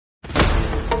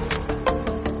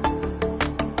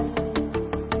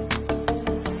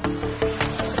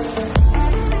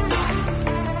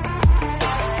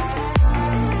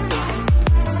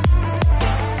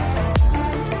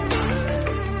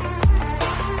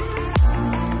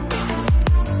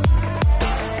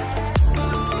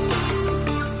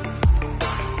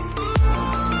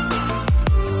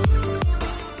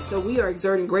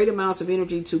exerting great amounts of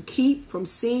energy to keep from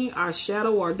seeing our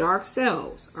shadow or dark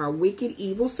selves, our wicked,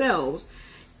 evil selves,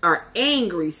 our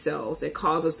angry selves that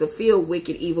cause us to feel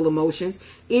wicked, evil emotions,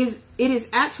 it is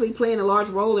actually playing a large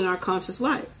role in our conscious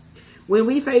life. When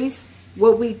we face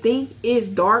what we think is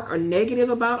dark or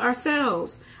negative about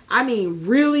ourselves, I mean,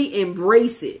 really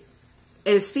embrace it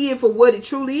and see it for what it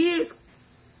truly is.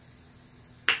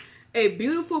 A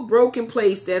beautiful broken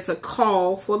place that's a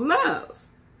call for love.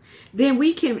 Then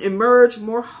we can emerge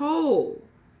more whole.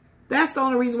 That's the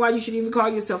only reason why you should even call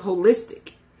yourself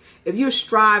holistic, if you're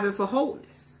striving for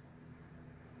wholeness.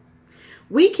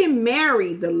 We can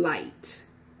marry the light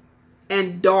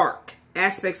and dark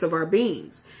aspects of our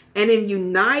beings, and in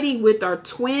uniting with our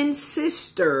twin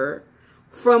sister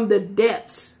from the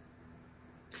depths,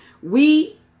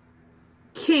 we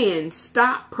can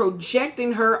stop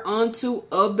projecting her onto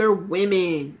other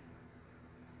women.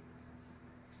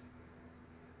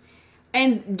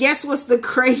 And guess what's the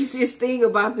craziest thing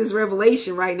about this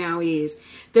revelation right now is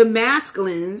the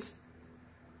masculines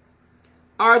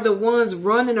are the ones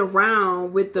running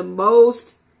around with the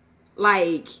most,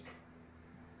 like,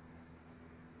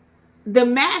 the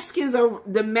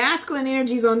masculine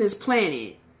energies on this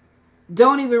planet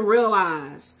don't even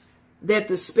realize that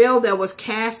the spell that was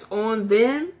cast on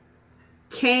them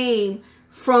came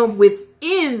from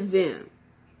within them.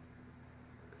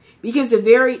 Because the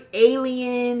very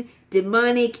alien,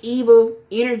 demonic, evil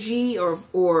energy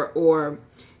or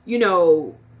you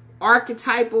know,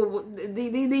 archetypal,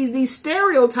 these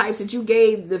stereotypes that you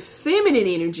gave the feminine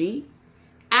energy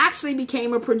actually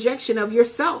became a projection of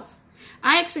yourself.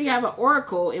 I actually have an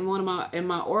oracle in one of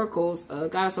my oracles,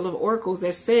 Goddess I Love Oracles,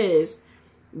 that says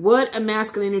what a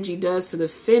masculine energy does to the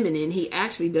feminine, he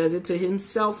actually does it to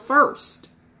himself first.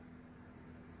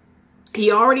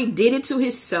 He already did it to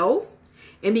himself,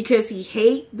 and because he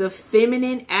hates the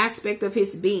feminine aspect of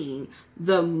his being,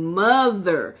 the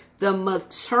mother, the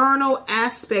maternal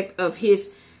aspect of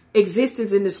his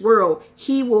existence in this world,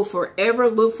 he will forever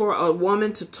look for a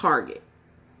woman to target.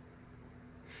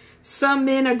 Some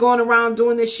men are going around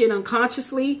doing this shit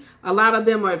unconsciously. A lot of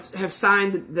them have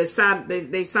signed they've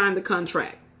signed the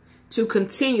contract to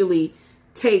continually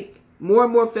take more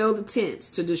and more failed attempts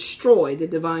to destroy the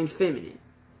divine feminine.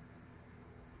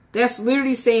 That's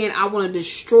literally saying, I want to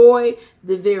destroy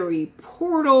the very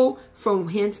portal from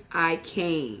whence I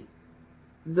came,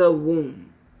 the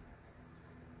womb.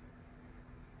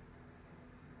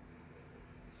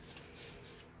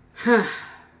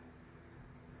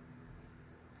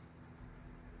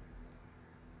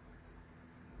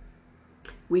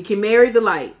 We can marry the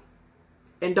light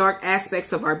and dark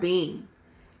aspects of our being.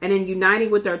 And in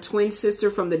uniting with our twin sister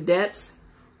from the depths,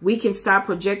 we can stop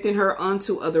projecting her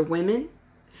onto other women.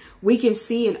 We can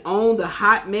see and own the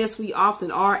hot mess we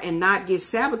often are and not get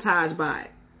sabotaged by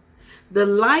it. The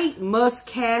light must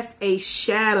cast a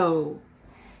shadow.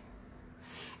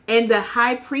 And the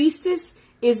high priestess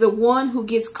is the one who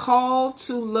gets called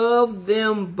to love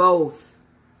them both.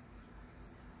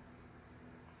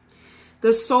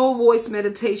 The soul voice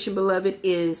meditation, beloved,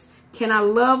 is, can I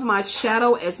love my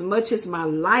shadow as much as my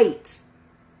light?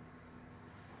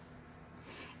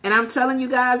 And I'm telling you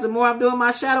guys, the more I'm doing my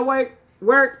shadow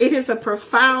work, it is a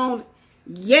profound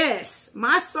yes.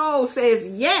 My soul says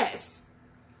yes.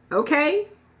 Okay?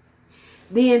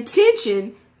 The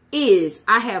intention is,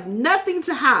 I have nothing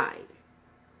to hide.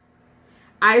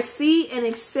 I see and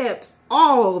accept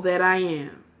all that I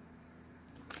am.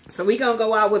 So we're going to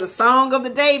go out with a song of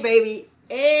the day, baby.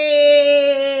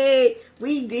 Hey,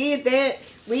 we did that.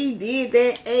 We did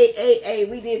that. Hey,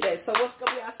 we did that. So what's going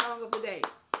to be our song of the day?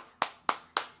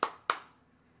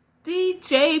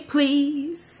 DJ,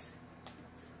 please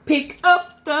pick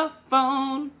up the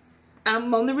phone.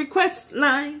 I'm on the request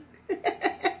line.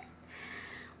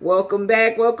 Welcome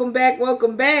back, welcome back,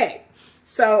 welcome back.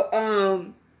 So,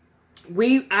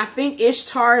 I think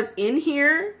Ishtar is in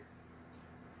here.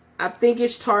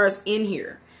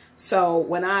 So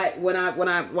when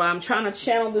I'm trying to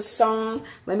channel this song,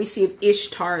 let me see if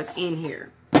Ishtar is in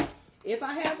here. If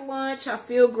I have lunch, I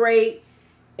feel great.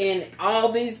 And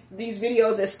all these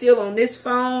videos that's still on this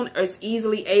phone is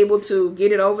easily able to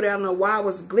get it over there. I don't know why it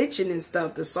was glitching and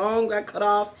stuff. The song got cut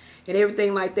off and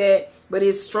everything like that. But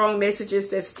it's strong messages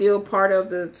that's still part of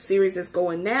the series that's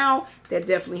going now. That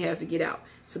definitely has to get out.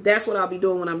 So that's what I'll be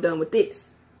doing when I'm done with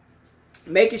this.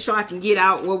 Making sure I can get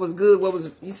out what was good, what was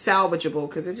salvageable.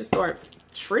 Because it just started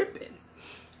tripping.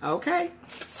 Okay.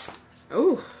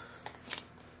 Ooh.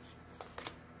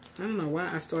 I don't know why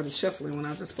I started shuffling when I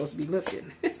was just supposed to be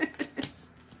looking.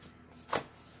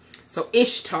 So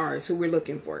Ishtar is who we're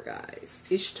looking for, guys.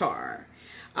 Ishtar.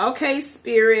 Okay,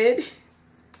 Spirit.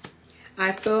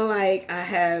 I feel like I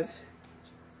have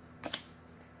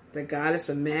the goddess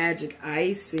of magic,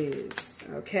 Isis.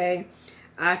 Okay.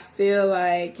 I feel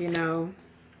like, you know,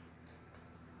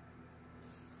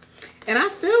 and I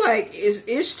feel like was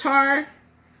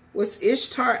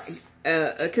Ishtar,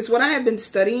 because what I have been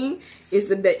studying is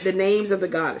the names of the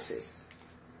goddesses.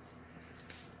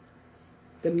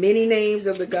 The many names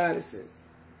of the goddesses.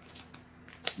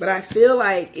 But I feel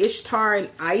like Ishtar and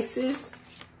Isis,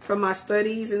 from my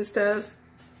studies and stuff,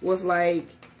 was like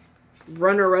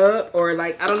runner-up, or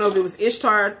like, I don't know if it was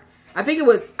Ishtar. I think it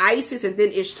was Isis and then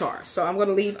Ishtar. So I'm going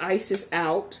to leave Isis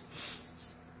out.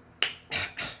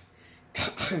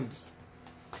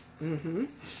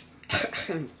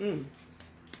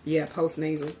 Yeah,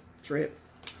 post-nasal drip.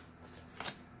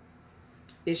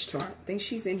 Ishtar. I think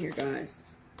she's in here, guys.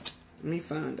 Let me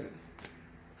find her.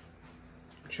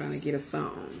 I'm trying to get a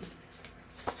song.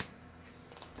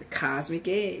 The cosmic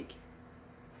egg.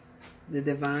 The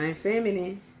divine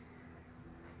feminine.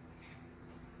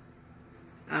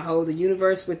 I hold the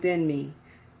universe within me.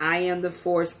 I am the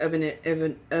force of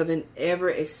an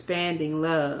ever-expanding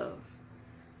love.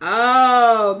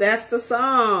 Oh, that's the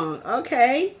song.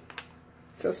 Okay.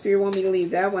 So Spirit want me to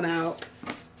leave that one out.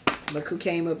 Look who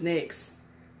came up next.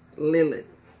 Lilith.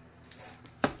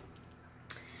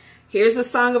 Here's the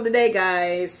song of the day,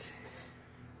 guys.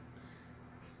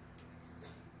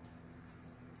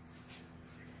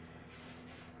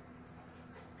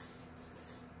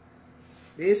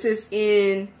 This is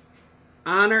in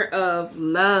honor of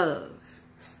love.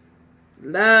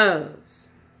 Love.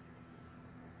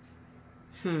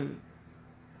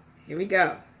 Here we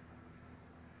go.